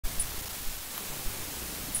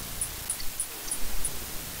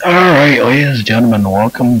Alright, ladies and gentlemen,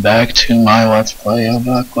 welcome back to my Let's Play of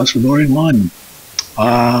Quest for Glory 1.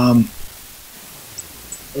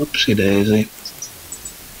 Oopsie daisy.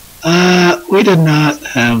 We did not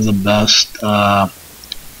have the best,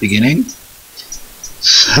 beginning.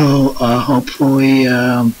 So, hopefully,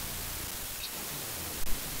 yeah,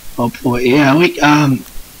 we,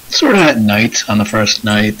 sort of at night on the first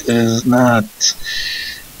night is not,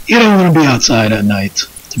 you don't want to be outside at night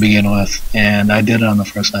to begin with, and I did it on the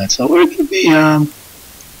first night, so we're gonna be,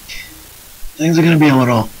 things are gonna be a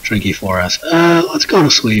little tricky for us. Let's go to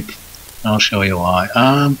sleep. I'll show you why.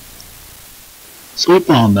 Sleep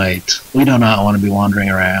all night. We do not want to be wandering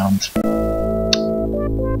around.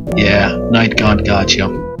 Yeah, night god got you.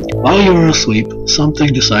 While you were asleep,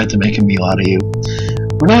 something decided to make a meal out of you.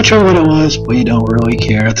 We're not sure what it was, but you don't really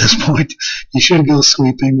care at this point. You should go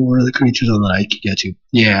sleeping where the creatures of the night can get you.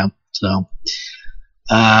 Yeah, so...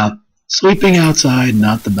 sleeping outside,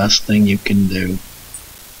 not the best thing you can do.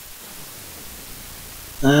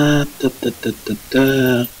 The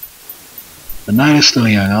night is still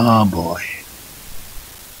young, oh boy.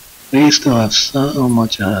 We still have so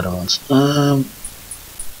much ahead of us.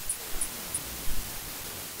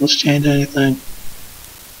 Let's change anything?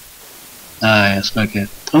 Ah, yes, okay.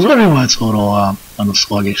 I was wondering why it's a little, on the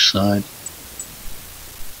sluggish side.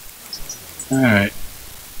 Alright.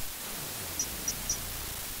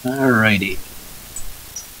 Alrighty.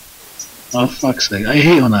 Oh, fuck's sake. I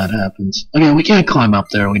hate when that happens. Okay, we can't climb up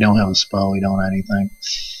there. We don't have a spell. We don't have anything.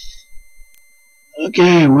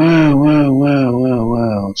 Okay,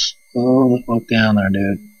 whoa. Slow the fuck down there,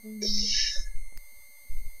 dude.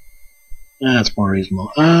 That's more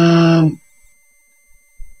reasonable.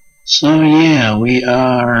 So yeah, we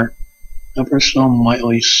are ever so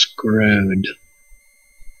mightily screwed.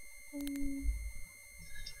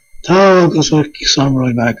 Oh, because we saw him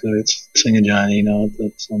really back there. It's Singing Johnny, you know,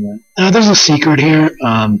 that's on that. Now, there's a secret here,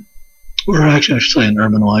 or actually, I should say an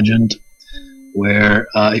urban legend, where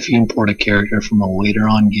if you import a character from a later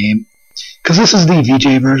on game, because this is the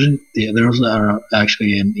VJ version, there was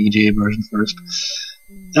actually an EJ version first.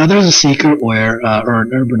 Now, there's a secret where, or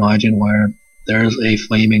an urban legend where there's a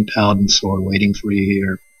flaming paladin sword waiting for you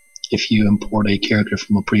here if you import a character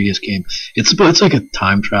from a previous game. It's like a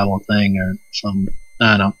time travel thing or something.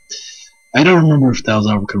 I don't know. I don't remember if that was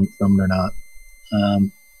ever confirmed or not.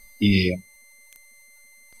 Yeah.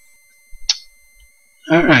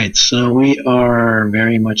 Alright, so we are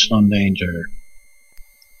very much in danger.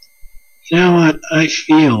 You know what? I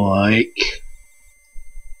feel like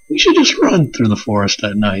we should just run through the forest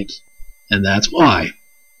at night. And that's why.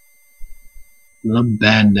 The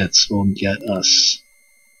bandits will get us.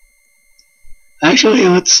 Actually,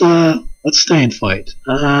 let's stay and fight.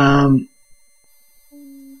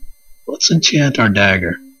 Let's enchant our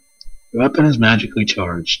dagger. The weapon is magically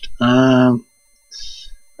charged. Right,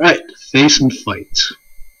 face and fight.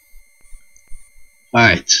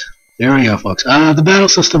 Alright, there we go, folks. The battle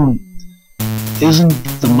system isn't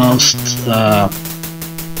the most, the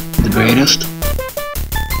greatest.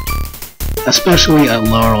 Especially at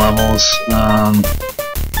lower levels.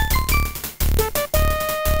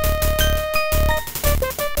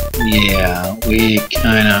 Yeah, we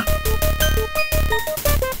kinda...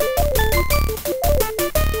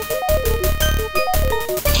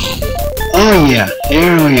 Oh yeah,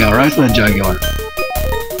 here we go, right for the jugular.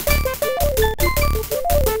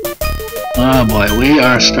 Oh boy, we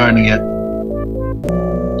are starting to get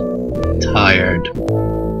tired.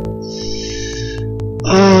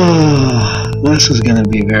 Oh, this is going to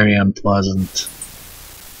be very unpleasant.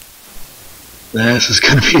 This is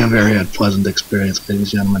going to be a very unpleasant experience,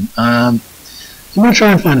 ladies and gentlemen. I'm going to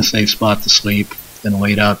try and find a safe spot to sleep and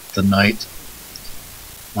wait out the night.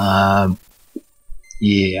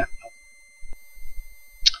 Yeah.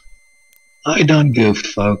 I done goofed,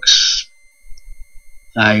 folks.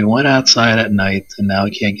 I went outside at night, and now I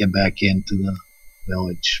can't get back into the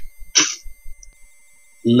village.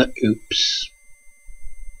 Oops.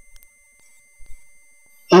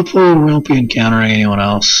 Hopefully we won't be encountering anyone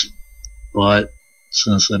else, but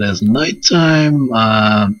since it is nighttime,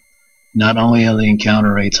 not only are the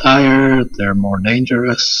encounter rates higher, they're more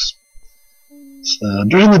dangerous. So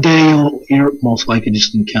during the day, you'll most likely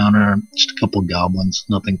just encounter just a couple goblins,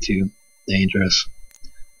 nothing too dangerous.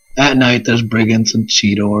 At night, there's brigands and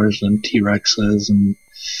cheetors and T-Rexes and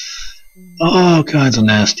all kinds of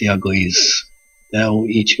nasty uglies that will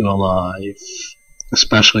eat you alive,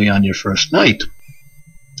 especially on your first night.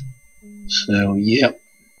 So, yep.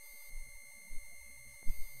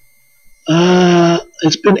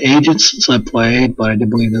 It's been ages since I played, but I do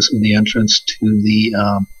believe this is the entrance to the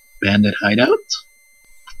bandit hideout.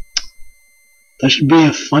 There should be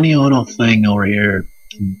a funny little thing over here.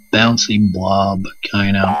 Bouncy blob,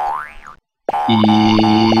 kind of.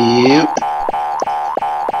 Yep.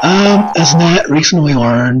 As Nat recently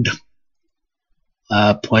learned,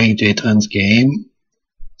 playing J10's game,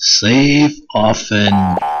 save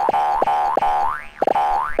often.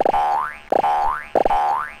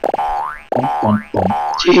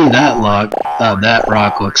 Gee, that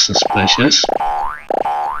rock looks suspicious.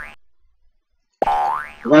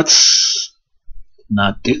 Let's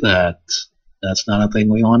not do that. That's not a thing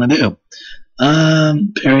we want to do.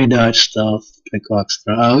 Parry dodge stuff, pickaxe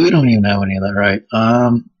throw. Oh, we don't even have any of that, right?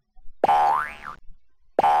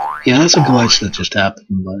 Yeah, that's a glitch that just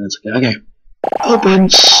happened, but it's okay. Okay. Open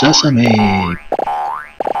sesame.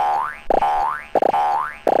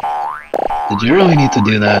 Did you really need to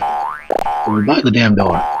do that? We're by the damn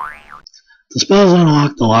door. The spells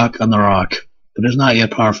unlock the lock on the rock, but it's not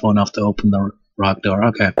yet powerful enough to open the rock door.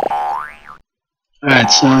 Okay.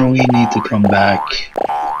 Alright, so we need to come back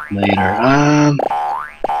later.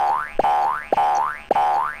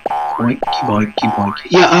 Boinky, boinky, boinky.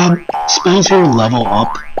 Yeah, spells here level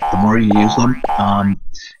up the more you use them.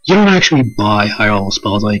 You don't actually buy higher level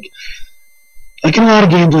spells like in a lot of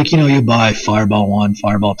games, like, you know, you buy Fireball 1,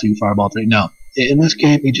 Fireball 2, Fireball 3. No. In this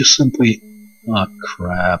game, you just simply... Oh,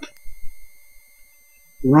 crap.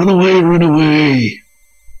 Run away, run away!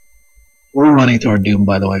 We're running to our doom,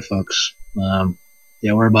 by the way, folks.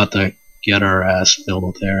 Yeah, we're about to get our ass filled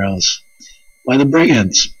with arrows by the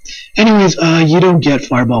Brigands. Anyways, you don't get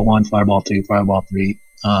Fireball 1, Fireball 2, Fireball 3.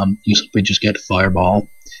 You simply just get Fireball.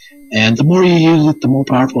 And the more you use it, the more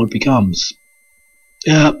powerful it becomes.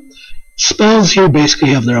 Spells here basically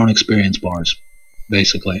have their own experience bars,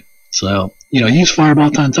 basically. So, you know, use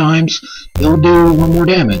Fireball 10 times, it'll do 1 more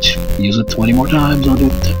damage. Use it 20 more times, it'll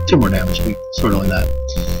do 2 more damage. Sort of like that.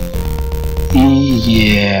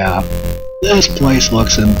 Yeah. This place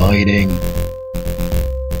looks inviting.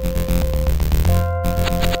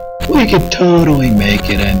 We could totally make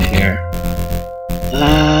it in here.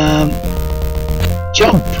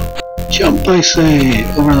 Jump! Jump, I say!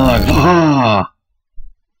 Over the log. Haha!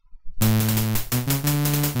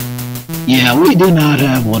 Yeah, we do not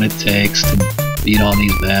have what it takes to beat all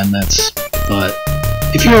these bandits, but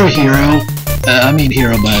if you're a hero, I mean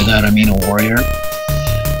hero by that, I mean a warrior,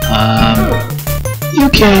 you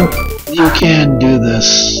can do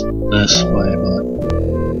this way, but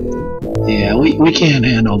yeah, we can't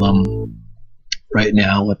handle them right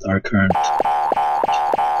now with our current...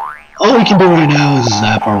 All we can do right now is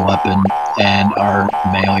zap our weapon, and our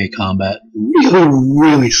melee combat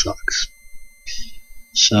really sucks.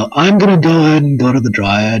 So I'm gonna go ahead and go to the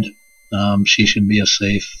Dryad. She should be a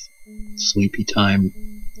safe sleepy time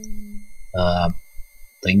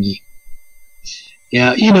thingy.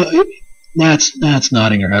 Yeah, you know, Nat's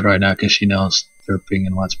nodding her head right now because she knows Derpy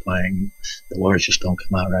and Let's Playing. The words just don't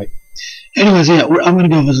come out right. Anyways, yeah, I'm gonna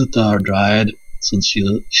go visit our Dryad since she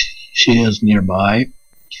is nearby,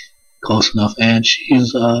 close enough, and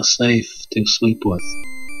she's safe to sleep with.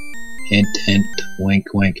 Hint, hint,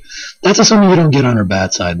 wink, wink. That's assuming you don't get on her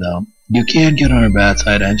bad side, though. You can get on her bad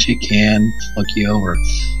side, and she can fuck you over.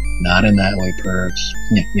 Not in that way, perhaps.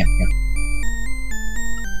 Yeah.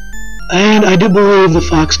 And I do believe the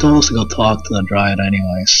fox told us to go talk to the Dryad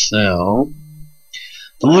anyway, so...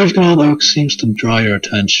 The large gold oak seems to draw your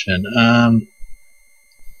attention.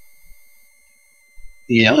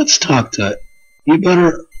 Yeah, let's talk to it. You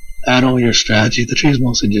better add all your strategy. The trees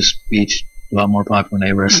mostly just speech about more popular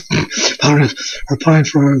neighbors. Are pine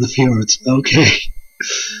for the fjords. Okay.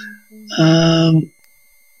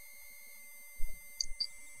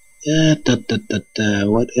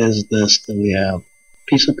 What is this that we have?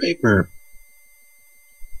 Piece of paper.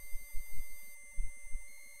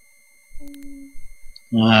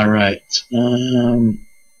 Alright.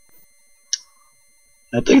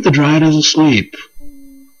 I think the Dryad is asleep.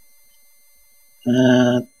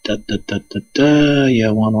 Yeah,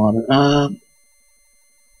 one water.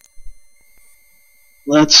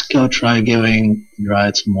 Let's go try giving the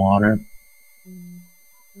Dryad some water.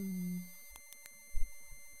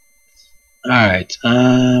 Alright,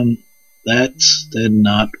 that did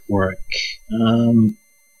not work. Food.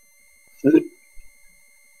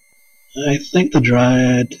 I think the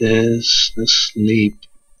Dryad is asleep.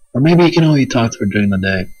 Or maybe you can only talk to her during the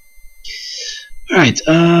day. Alright,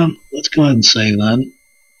 let's go ahead and save then.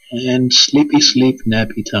 And sleepy sleep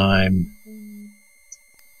nappy time.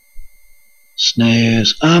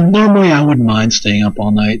 Snooze. Normally I wouldn't mind staying up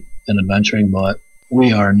all night and adventuring, but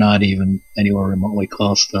we are not even anywhere remotely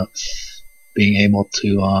close to being able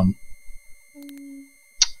to,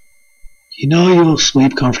 You know you'll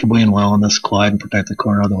sleep comfortably and well in this quiet and protected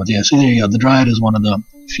corner of the woods. Yeah, see, there you go. The Dryad is one of the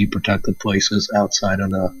few protected places outside of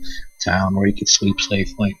the town where you could sleep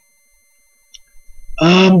safely.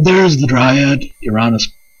 There's the Dryad. Uranus.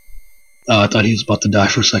 Oh, I thought he was about to die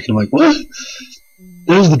for a second. I'm like, what?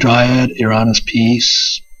 There's the Dryad, Uranus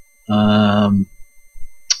Peace,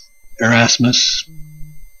 Erasmus.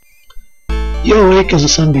 You awake as the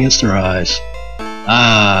sun begins to rise.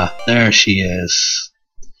 Ah, there she is.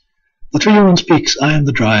 The tree woman speaks. I am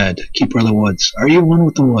the Dryad, keeper of the woods. Are you one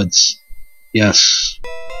with the woods? Yes.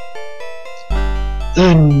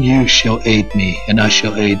 Then you shall aid me, and I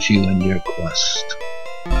shall aid you in your quest.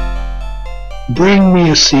 Bring me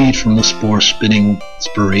a seed from the spore-spitting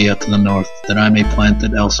Spirea to the north, that I may plant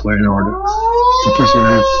it elsewhere in order to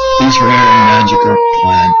preserve these rare and magical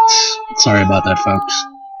plants. Sorry about that, folks.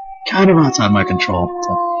 Kind of outside my control.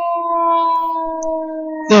 So.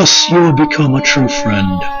 Thus, you will become a true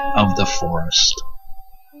friend of the forest.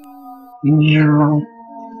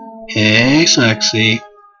 Hey, sexy.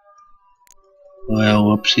 Well,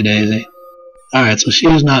 whoopsie daisy. Alright, so she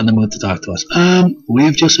is not in the mood to talk to us.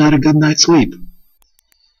 We've just had a good night's sleep.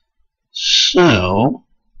 So,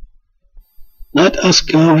 let us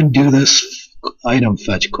go and do this item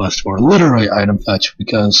fetch quest for literally item fetch,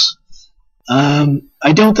 because I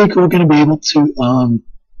don't think we're going to be able to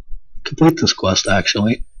complete this quest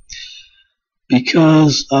actually,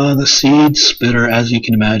 because the seed spitter, as you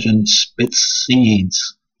can imagine, spits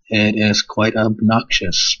seeds. It is quite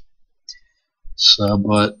obnoxious. So,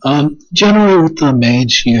 but generally with the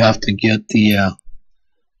mage, you have to get the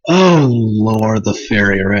oh lord, the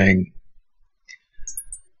fairy ring.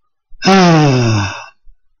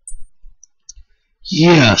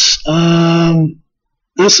 Yes,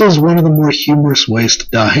 this is one of the more humorous ways to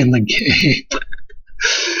die in the game.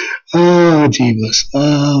 Oh, jeebus.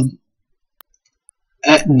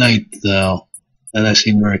 At night, though, that I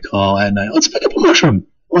seem to recall, at night, let's pick up a mushroom.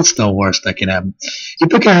 What's the worst that can happen? You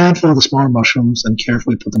pick a handful of the smaller mushrooms and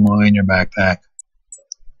carefully put them away in your backpack.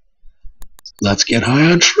 Let's get high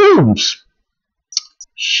on shrooms,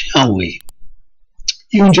 shall we?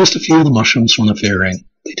 You ingest a few of the mushrooms from the fairy ring.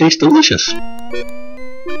 They taste delicious.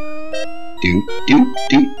 Do do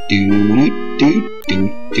do do do do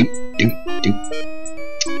do do do.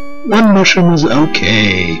 One mushroom is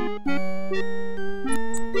okay.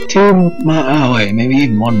 Oh wait, maybe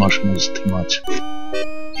even one mushroom is too much.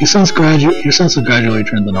 Your sense gradually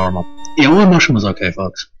returned to normal. Yeah, one mushroom is okay,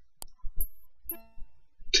 folks.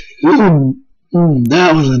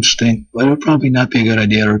 That was interesting, but it would probably not be a good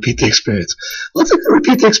idea to repeat the experience. Let's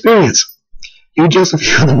repeat the experience. You just a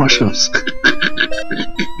few of the mushrooms.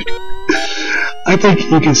 I think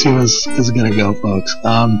you can see where this is gonna go, folks.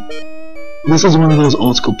 This is one of those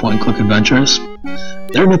old school point-and-click adventures.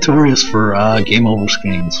 They're notorious for game over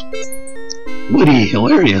screens. Witty,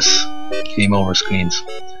 hilarious game over screens.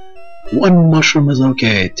 One mushroom is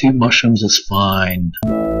okay, 2 mushrooms is fine.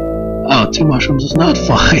 Oh, 2 mushrooms is not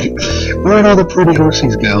fine. Where'd all the pretty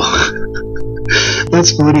horsies go?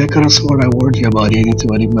 That's funny, I could have sworn I warned you about eating too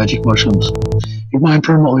many magic mushrooms. Your mind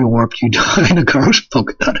permanently warped, you die in a garbage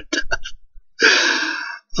polka dot of death.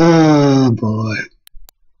 Oh boy.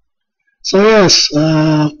 So yes,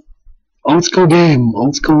 old school game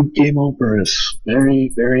over is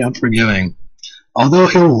very, very unforgiving. Although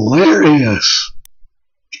hilarious.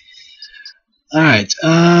 Alright,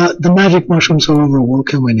 the magic mushrooms, however, will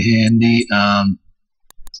come in handy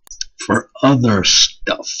for other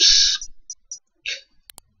stuffs.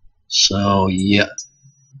 So, yeah.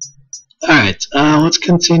 Alright, let's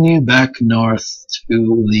continue back north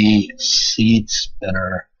to the seed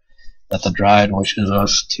spinner that the Dryad wishes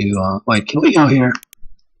us to, wait, can we go here?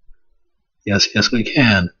 Yes, yes we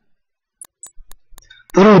can.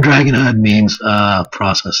 The little dragon head means,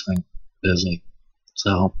 processing, busy.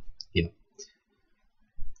 So, yeah.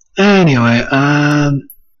 Anyway,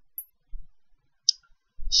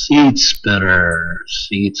 seed spitter,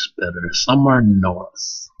 somewhere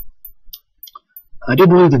north. I do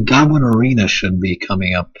believe the Goblin Arena should be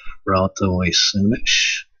coming up relatively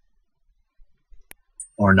soonish.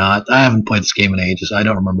 Or not. I haven't played this game in ages. I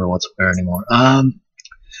don't remember what's where anymore.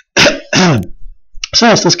 So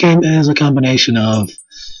yes, this game is a combination of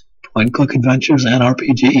point-and-click adventures and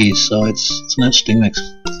RPGs, so it's an interesting mix.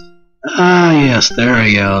 Ah, yes, there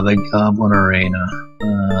we go, the Goblin Arena.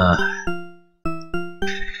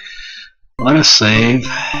 Let us save.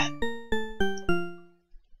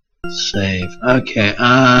 Save. Okay,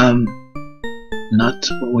 not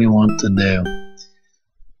what we want to do.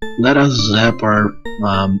 Let us zap our,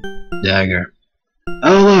 dagger.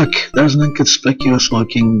 Oh look, there's an inconspicuous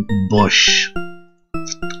looking bush.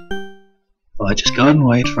 Well, let's just go ahead and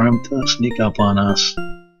wait for him to sneak up on us.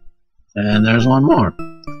 And there's one more.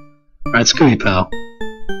 Alright, Scooby Pal.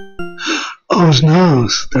 Oh, his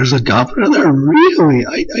nose! There's a goblin in there? Really?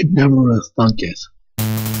 I never would have thunk it.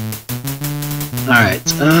 Alright,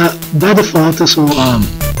 by default this will,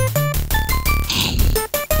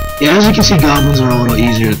 yeah, as you can see, goblins are a little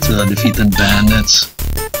easier to defeat than bandits.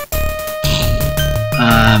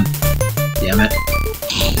 Damn it.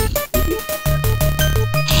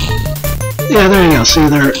 Yeah, there you go. See,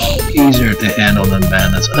 they're easier to handle than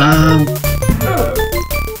bandits.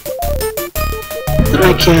 Did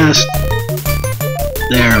I cast?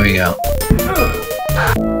 There we go.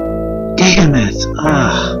 Damn it!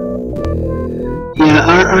 Yeah,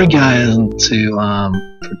 our guy isn't too,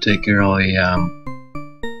 particularly,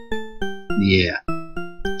 yeah.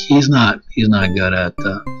 He's not good at,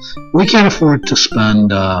 we can't afford to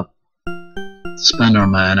spend our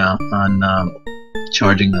mana on,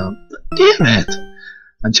 charging them. Damn it!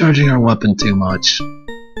 I'm charging our weapon too much.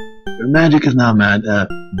 Your magic is not mad. Blah,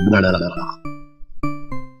 blah, blah, blah.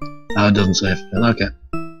 Oh, it doesn't say. Okay.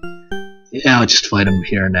 Yeah, I'll just fight him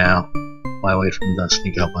here now. Why wait for him to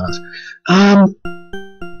sneak up on us?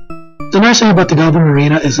 The nice thing about the Goblin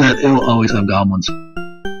Arena is that it will always have goblins.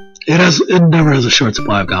 It never has a short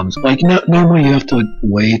supply of goblins. Like normally you have to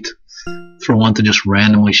wait for one to just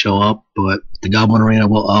randomly show up, but the Goblin Arena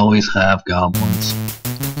will always have goblins.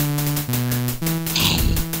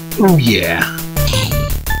 Oh yeah.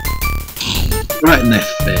 Right in the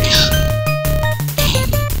face.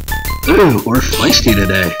 Ooh, we're feisty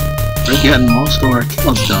today. We're getting most of our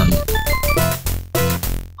kills done.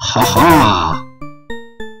 Haha!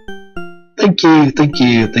 Thank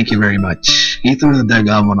you very much. He threw the dead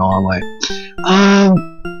goblin all the way.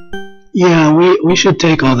 Yeah, we should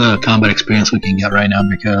take all the combat experience we can get right now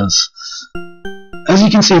because, as you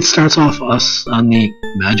can see, it starts off us on the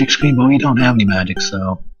magic screen, but we don't have any magic,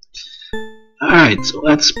 so. Alright, so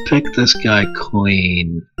let's pick this guy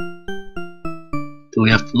clean. Do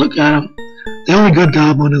we have to look at him? The only good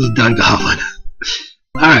goblin is a dead goblin.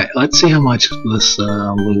 Alright, let's see how much this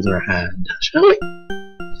loser had, shall we?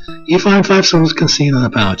 You find 5 swords concealed in the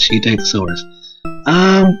pouch. You take the swords.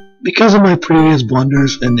 Because of my previous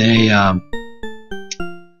blunders in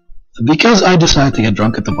because I decided to get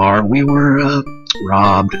drunk at the bar, we were,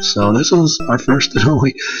 robbed. So this is our first and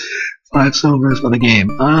only 5 silvers for the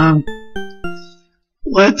game.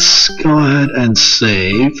 Let's go ahead and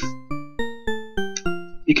save.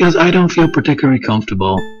 Because I don't feel particularly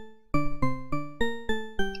comfortable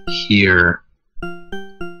here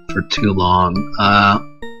for too long.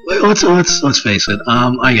 Let's face it.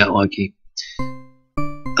 I got lucky.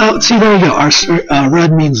 Oh, see, there you go. Our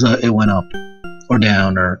red means it went up or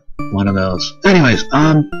down or one of those. Anyways,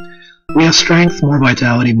 we have strength, more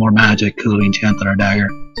vitality, more magic because we enchanted our dagger,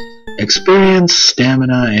 experience,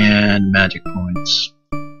 stamina, and magic points.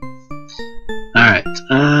 All right.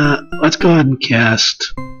 Let's go ahead and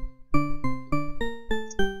cast.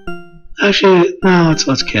 Actually, no.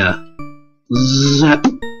 Let's cast. Zap.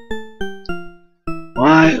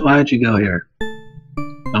 Why'd you go here?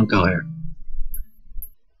 Don't go here.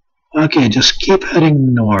 Okay, just keep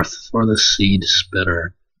heading north for the seed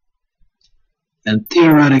spitter. And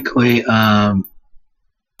theoretically,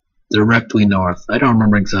 directly north. I don't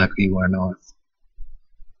remember exactly where north.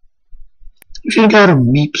 We should go to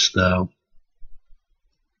Meeps, though.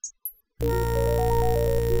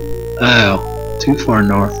 Oh, too far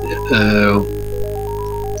north. Oh.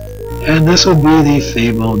 And this will be the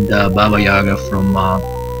fabled Baba Yaga from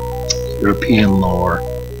European lore.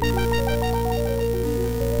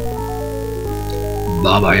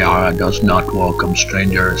 Baba Yaga does not welcome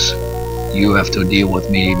strangers. You have to deal with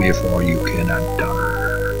me before you can enter.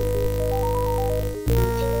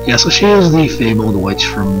 Yeah, so she is the fabled witch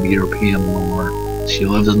from European lore. She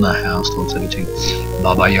lives in the house, looks like a chick.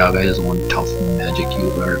 Baba Yaga is one tough magic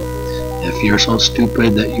user. If you're so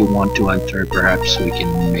stupid that you want to enter, perhaps we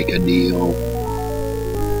can make a deal.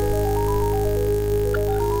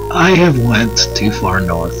 I have went too far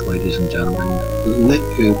north, ladies and gentlemen.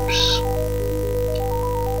 Oops.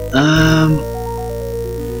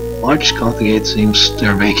 Large skull at the gate seems to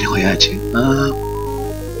stare vacantly at you.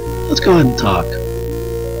 Let's go ahead and talk.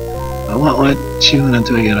 What tune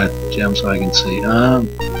until I get a gem so I can see.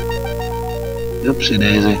 Oopsie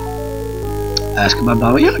daisy. Ask about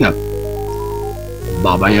Baba Yaga.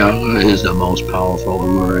 Baba Yaga is the most powerful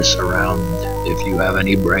Urus around. If you have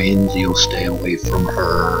any brains, you'll stay away from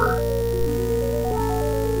her.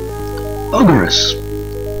 Ogress.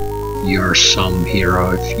 You're some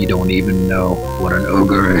hero if you don't even know what an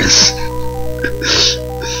ogre is.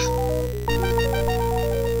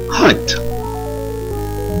 Hut.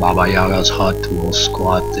 Baba Yaga's hut will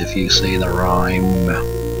squat if you say the rhyme.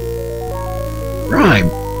 Rhyme!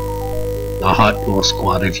 The hut will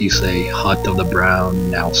squat if you say hut of the brown,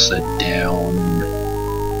 now sit down.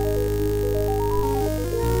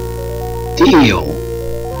 Deal!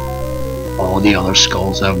 All the other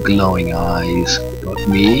skulls have glowing eyes, but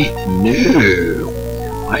me? No!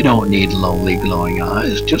 I don't need lonely glowing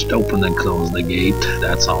eyes, just open and close the gate,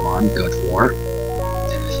 that's all I'm good for.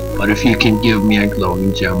 But if you can give me a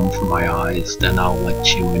glowing gem for my eyes, then I'll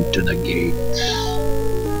let you into the gate.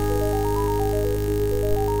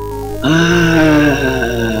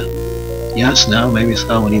 Yes, no, maybe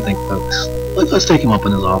so, what do you think, folks? Let's take him up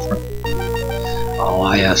on his offer. All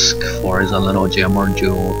I ask for is a little gem or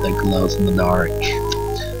jewel that glows in the dark.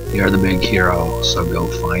 You're the big hero, so go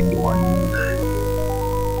find one.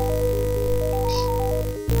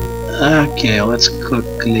 Okay, let's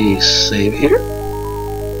quickly save here.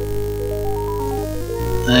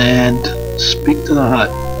 And speak to the hut.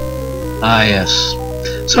 Ah, yes.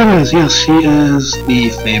 So guys, yes, she is the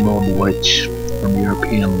fabled witch from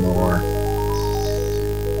European lore.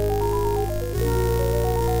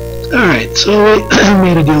 Alright, so we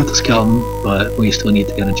made a deal with the skeleton, but we still need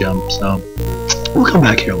to get a jump, so we'll come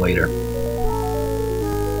back here later.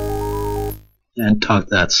 And talk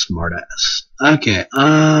that smartass. Okay,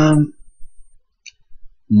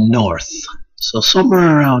 north. So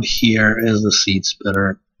somewhere around here is the seed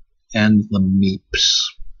spitter and the meeps.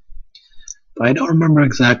 But I don't remember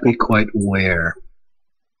exactly quite where.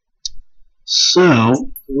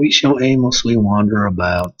 So we shall aimlessly wander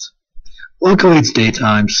about. Luckily it's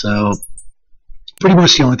daytime, so pretty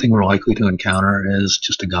much the only thing we're likely to encounter is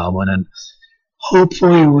just a goblin, and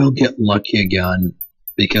hopefully we'll get lucky again,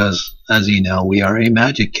 because as you know, we are a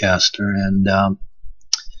magic caster, and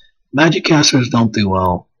magic casters don't do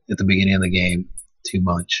well at the beginning of the game too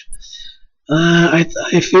much. I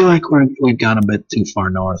feel like we've gone a bit too far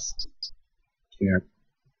north here.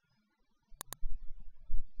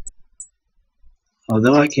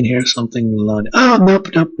 Although I can hear something loud. Oh, nope.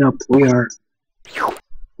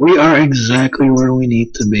 We are exactly where we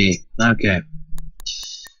need to be. Okay.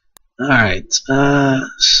 Alright,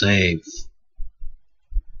 save.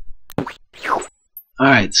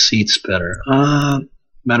 Alright, seed spitter.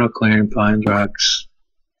 Metal clearing, pine rocks.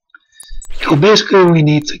 Okay, basically we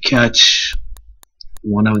need to catch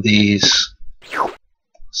one of these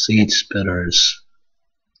seed spitters.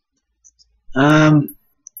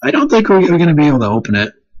 I don't think we're going to be able to open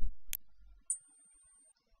it.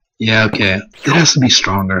 Yeah, okay. It has to be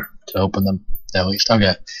stronger to open them, at least.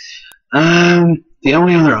 Okay. The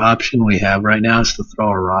only other option we have right now is to throw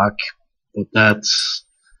a rock, but that's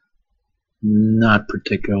not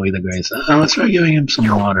particularly the greatest. Let's try giving him some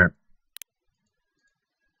water.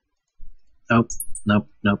 Nope.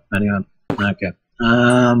 Anyone? Okay.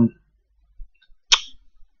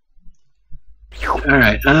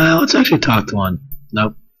 Alright, let's actually talk to one.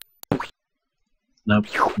 Nope.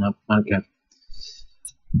 Okay.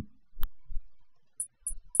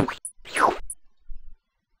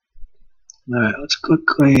 Alright, let's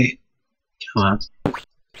quickly... Come on.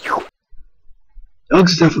 It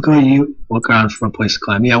looks difficult. You look around for a place to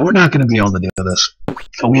climb. Yeah, we're not going to be able to do this.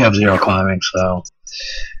 So we have 0 climbing, so...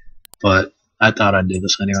 But I thought I'd do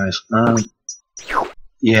this anyways.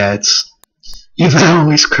 Yeah, it's... You've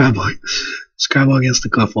only scrabble against the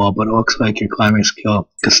cliff wall, but it looks like your climbing skill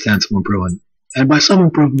could stand some improvement. And by some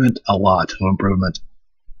improvement, a lot of improvement.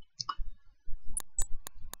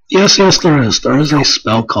 Yes, there is. There is a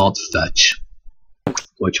spell called Fetch,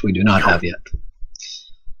 which we do not have yet.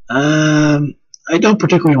 I don't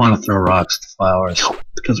particularly want to throw rocks to flowers,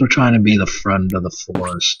 because we're trying to be the friend of the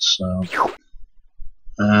forest, so...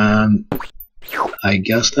 I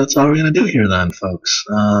guess that's all we're going to do here then, folks.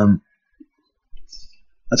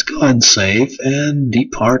 Let's go ahead and save and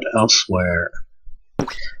depart elsewhere.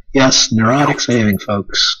 Yes, neurotic saving,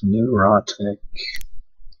 folks. Neurotic.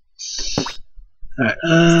 Alright,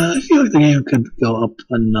 I feel like the game could go up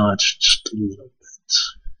a notch just a little bit.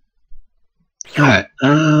 Alright,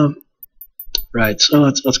 right, so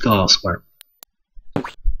let's go elsewhere.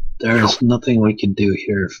 There's nothing we can do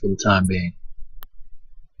here for the time being.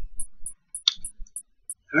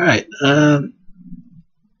 Alright, I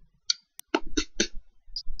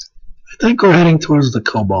think we're heading towards the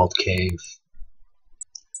Cobalt Cave.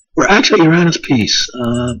 We're actually Uranus Peace.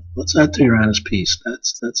 Let's head to Uranus Peace.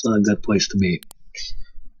 That's a good place to be.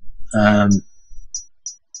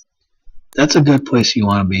 That's a good place you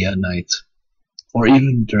want to be at night, or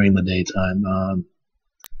even during the daytime.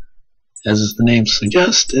 As the name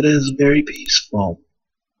suggests, it is very peaceful.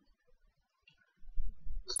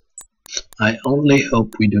 I only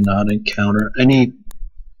hope we do not encounter any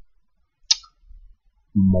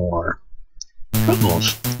more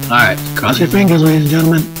troubles. Alright, cross your fingers, ladies and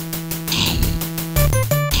gentlemen.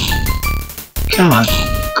 Come on.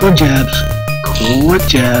 Quick jabs. Quick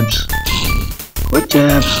jabs. Quick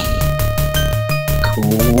jabs.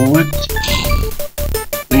 Quick.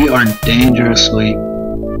 We are dangerously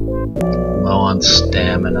low on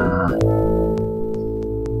stamina.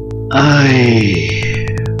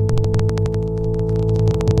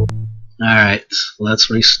 Alright, let's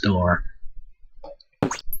restore.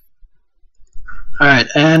 Alright,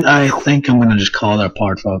 and I think I'm gonna just call that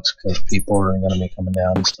apart, folks, because people are gonna be coming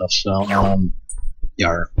down and stuff, so,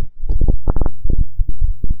 yar.